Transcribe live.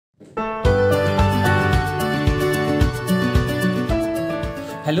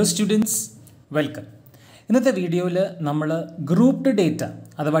Hello students, welcome. ഇന്നത്തെ വീഡിയോയിൽ നമ്മൾ ഗ്രൂപ്പ്ഡ് ഡേറ്റ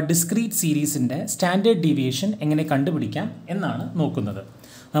അഥവാ ഡിസ്ക്രീറ്റ് സീരീസിൻ്റെ സ്റ്റാൻഡേർഡ് ഡീവിയേഷൻ എങ്ങനെ കണ്ടുപിടിക്കാം എന്നാണ് നോക്കുന്നത്.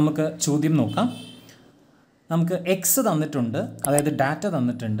 നമുക്ക് ചോദ്യം നോക്കാം. നമുക്ക് എക്സ് തന്നിട്ടുണ്ട്, അതായത് ഡാറ്റ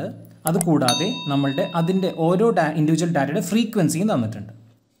തന്നിട്ടുണ്ട്. അതുകൂടാതെ അതിൻ്റെ ഓരോ ഇൻഡിവിജ്വൽ ഡാറ്റയുടെ ഫ്രീക്വൻസിയും തന്നിട്ടുണ്ട്.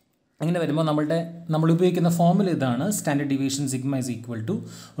 അങ്ങനെ വരുമ്പോൾ നമ്മൾ ഉപയോഗിക്കുന്ന ഫോർമുല ഇതാണ്. Standard deviation sigma is equal to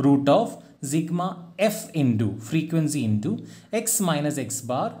root of sigma F into frequency into X minus X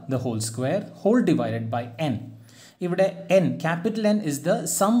bar the whole square whole divided by N. ഇവിടെ N, capital N is the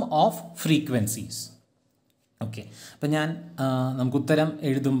sum of frequencies. Okay, അപ്പം നമുക്ക് ഉത്തരം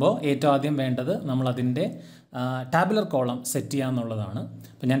എഴുതുമ്പോൾ ഏറ്റവും ആദ്യം വേണ്ടത് നമ്മളതിൻ്റെ tabular column set ചെയ്യാമെന്നുള്ളതാണ്.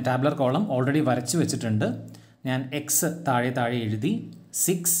 അപ്പം ഞാൻ ടാബുലർ കോളം ഓൾറെഡി വരച്ച് വെച്ചിട്ടുണ്ട്. ഞാൻ എക്സ് താഴെ എഴുതി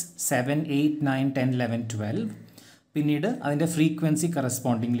 6, 7, 8, 9, 10, 11, 12. പിന്നീട് അതിൻ്റെ ഫ്രീക്വൻസി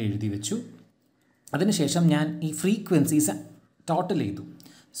കറസ്പോണ്ടിങ്ങിൽ എഴുതി വെച്ചു. അതിനുശേഷം ഞാൻ ഈ ഫ്രീക്വൻസീസ് ടോട്ടൽ ചെയ്തു.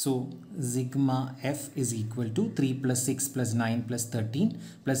 So sigma F is equal to 3 + 6 + 9 + 13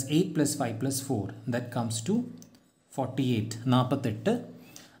 + 8 + 5 + 4 that comes to 48, 48.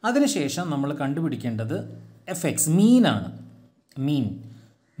 അതിനുശേഷം നമ്മൾ കണ്ടുപിടിക്കേണ്ടത് എഫ് എക്സ് മീനാണ്.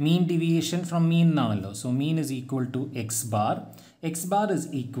 mean deviation from mean എന്നാണല്ലോ. So mean is equal to x bar. x bar is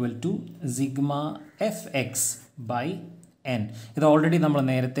equal to sigma fx by n. ഇത് already നമ്മൾ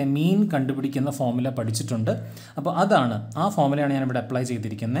നേരത്തെ മീൻ കണ്ടുപിടിക്കുന്ന formula പഠിച്ചിട്ടുണ്ട്. അപ്പോൾ ആ ഫോർമുലയാണ് ഞാൻ ഇവിടെ അപ്ലൈ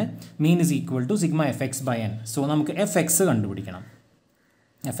ചെയ്തിരിക്കുന്നത്. Mean is equal to sigma F X by N. So നമുക്ക് എഫ് എക്സ് കണ്ടുപിടിക്കണം.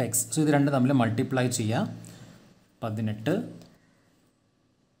 എഫ് എക്സ്, സോ ഇത് രണ്ട് തമ്മിൽ മൾട്ടിപ്ലൈ ചെയ്യാം. 18,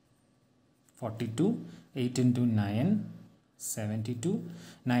 42, 8 × 9, 72,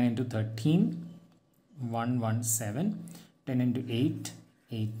 9 × 13, 117, 10 × 8,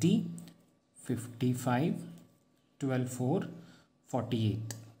 80, 55, 12, 4,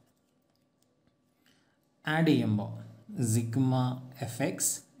 48. Add ചെയ്യുമ്പോൾ sigma fx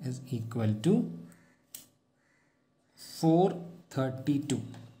is equal to 432.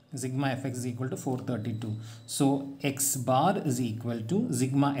 Sigma fx is equal to 432. So x bar is equal to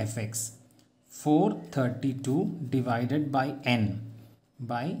sigma fx 432 divided by n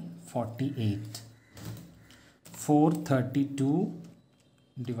by 48. 432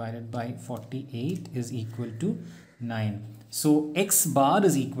 divided by 48 is equal to 9. So x bar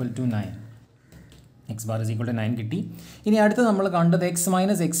is equal to 9. x bar is equal to 9 കിട്ടി. ഇനി അടുത്ത് നമ്മൾ കണ്ടത് x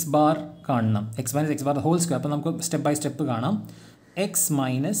minus X bar കാണണം. x minus X bar whole square. അപ്പോൾ നമുക്ക് step by step കാണാം. x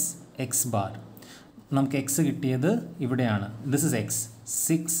minus X bar, നമുക്ക് x കിട്ടിയത് ഇവിടെയാണ്. This is x.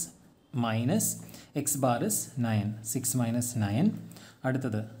 6 minus x bar is 9. 6 minus 9.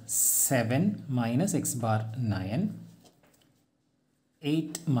 അടുത്തത് 7 minus x bar 9.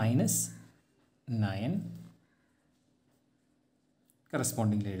 8 minus 9.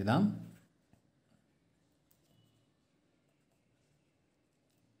 കറസ്പോണ്ടിങ്ങിൽ എഴുതാം.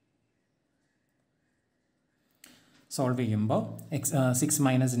 സോൾവ് ചെയ്യുമ്പോൾ 6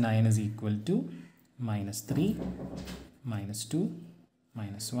 minus 9 is equal to -3, -2,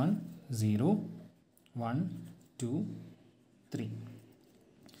 -1, 0, 1, 2, 3.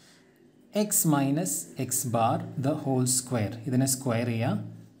 x minus x bar the whole square. ഇതിനെ square ചെയ്യുക.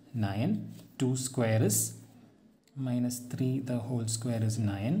 9. 2 square is -3 the whole square is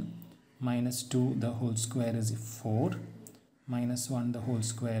 9. -2 the whole square is 4. -1 the whole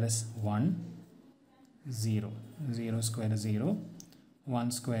square is 1. 0. 0 square is 0. 1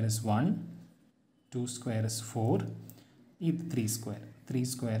 square is 1. 2 square is 4. 3 square. 3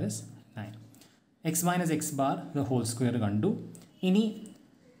 square is 9. x minus x bar the whole square കണ്ടു. ഇനി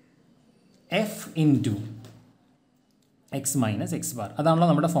f into x minus x bar, അതാണല്ലോ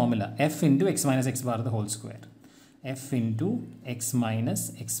നമ്മുടെ formula. f into x minus x bar the whole square. f into x minus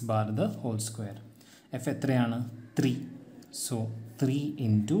x bar the whole square. f എത്രയാണ്? 3. so 3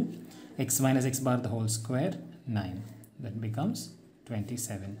 into x minus x bar the whole square 9. that becomes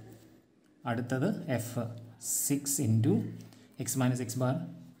 27. അടുത്തത് f 6 into x minus x bar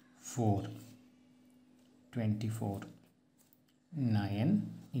 4. 24. 9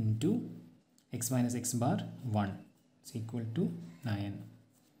 into x minus x bar 1 is equal to 9.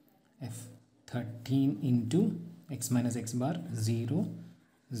 f 13 into x minus x bar 0,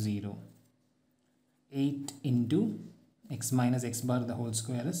 0. 8 into x minus x bar the whole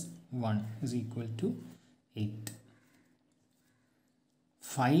square is 1 is equal to 8.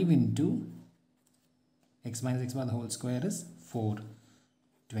 5 into x minus x bar the whole square is 4.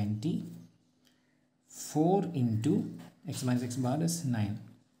 20. 4 into x minus x bar is 9.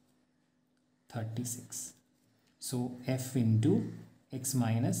 36. so f into x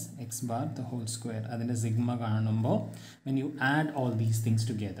minus x bar the whole square, അതിൻ്റെ sigma കാണുമ്പോൾ when you add all these things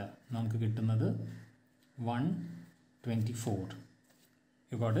together നമുക്ക് കിട്ടുന്നത് 124.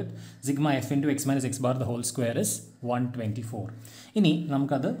 You got it? Sigma f into x minus x bar the whole square is 124. ഇനി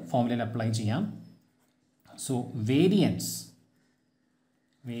നമുക്കത് ഫോർമുലയിൽ apply ചെയ്യാം. So variance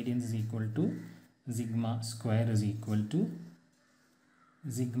is equal to sigma square is equal to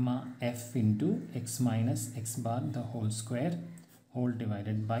sigma f into x minus x bar the whole square whole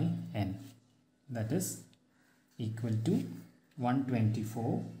divided by n. That is equal to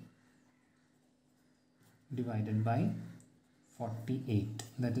 124 divided by 48.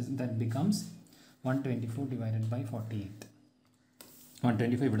 That becomes 124 divided by 48.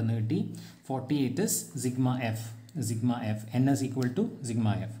 125 ഇവിടെ നിന്ന് കിട്ടി. 48 is sigma f. n is equal to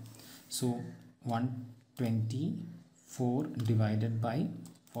sigma f. So 124 divided by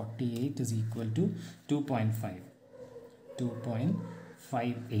 48 is equal to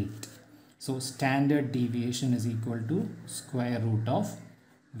 2.58. So standard deviation is equal to square root of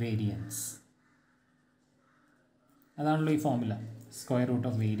variance. അതാണല്ലോ ഈ formula. Square root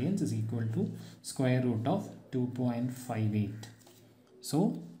of variance is equal to square root of 2.58. So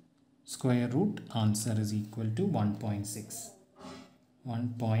square root answer is equal to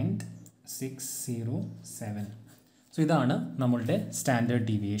 1.607. So ഇതാണ് നമ്മളുടെ standard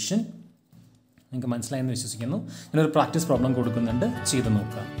deviation. നിങ്ങൾക്ക് മനസ്സിലായെന്ന് വിശ്വസിക്കുന്നു. ഞാനൊരു practice problem കൊടുക്കുന്നുണ്ട്, ചെയ്ത്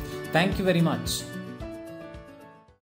നോക്കുക. Thank you very much.